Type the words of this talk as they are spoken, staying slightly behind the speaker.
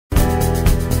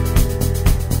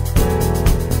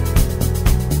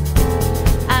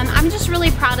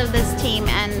really proud of this team,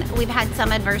 and we've had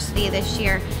some adversity this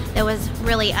year that was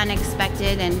really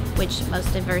unexpected, and which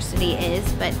most adversity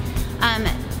is, but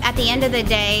at the end of the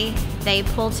day, they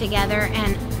pull together,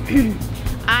 and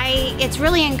it's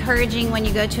really encouraging when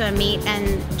you go to a meet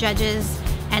and judges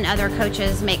and other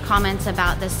coaches make comments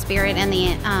about the spirit and the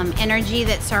energy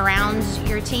that surrounds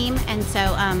your team, and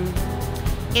so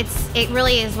it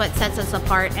really is what sets us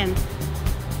apart, and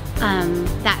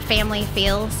that family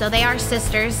feel. So they are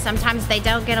sisters. Sometimes they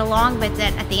don't get along, but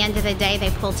that at the end of the day they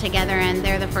pull together, and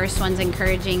they're the first ones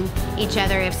encouraging each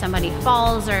other if somebody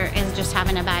falls or is just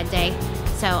having a bad day.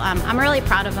 So I'm really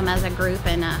proud of them as a group,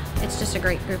 and it's just a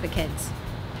great group of kids.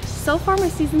 So far my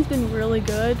season's been really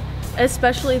good,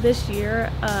 especially this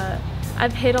year.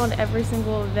 I've hit on every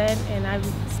single event, and I'm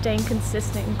staying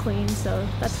consistent and clean, so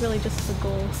that's really just the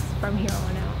goals from here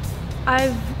on out.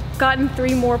 I've gotten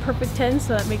 3 more perfect 10s,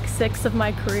 so that makes 6 of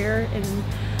my career,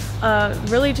 and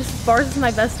really just bars is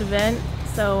my best event,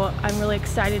 so I'm really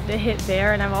excited to hit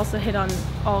there, and I've also hit on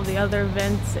all the other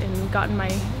events and gotten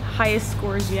my highest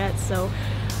scores yet, so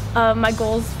my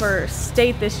goals for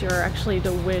state this year are actually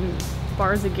to win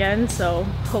bars again, so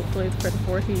hopefully it's for the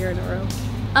 4th year in a row.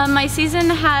 My season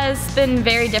has been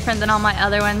very different than all my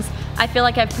other ones. I feel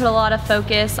like I've put a lot of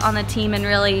focus on the team and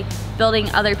really building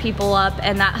other people up,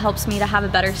 and that helps me to have a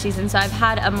better season. So I've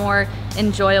had a more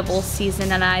enjoyable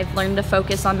season, and I've learned to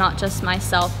focus on not just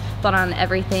myself, but on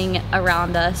everything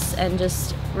around us, and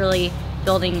just really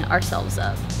building ourselves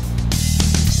up.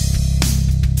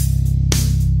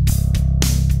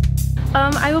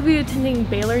 I will be attending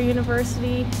Baylor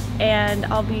University, and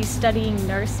I'll be studying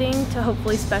nursing to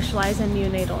hopefully specialize in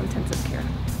neonatal intensive care.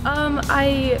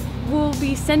 I will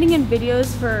be sending in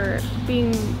videos for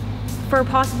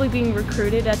possibly being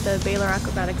recruited at the Baylor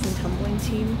Acrobatics and Tumbling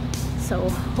team, so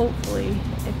hopefully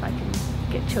if I can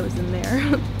get chosen there.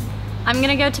 I'm going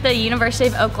to go to the University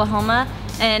of Oklahoma,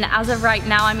 and as of right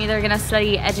now I'm either going to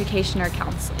study education or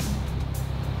counseling.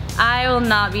 I will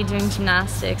not be doing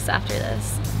gymnastics after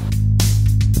this.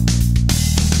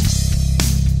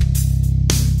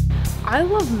 I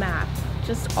love math,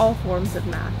 just all forms of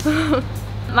math.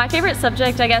 My favorite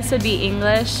subject, I guess, would be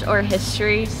English or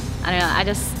history. I don't know, I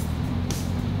just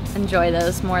enjoy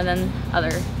those more than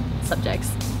other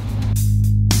subjects.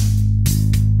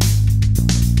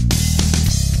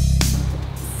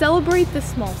 Celebrate the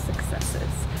small successes.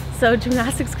 So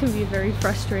gymnastics can be a very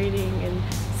frustrating and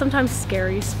sometimes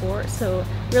scary sport, so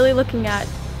really looking at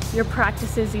your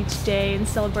practices each day and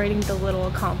celebrating the little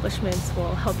accomplishments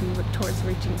will help you work towards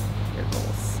reaching your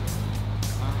goals.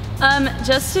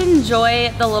 Just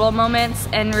enjoy the little moments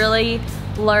and really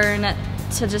learn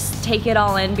to just take it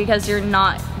all in, because you're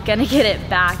not gonna get it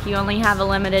back. You only have a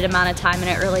limited amount of time, and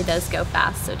it really does go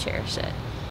fast, so cherish it.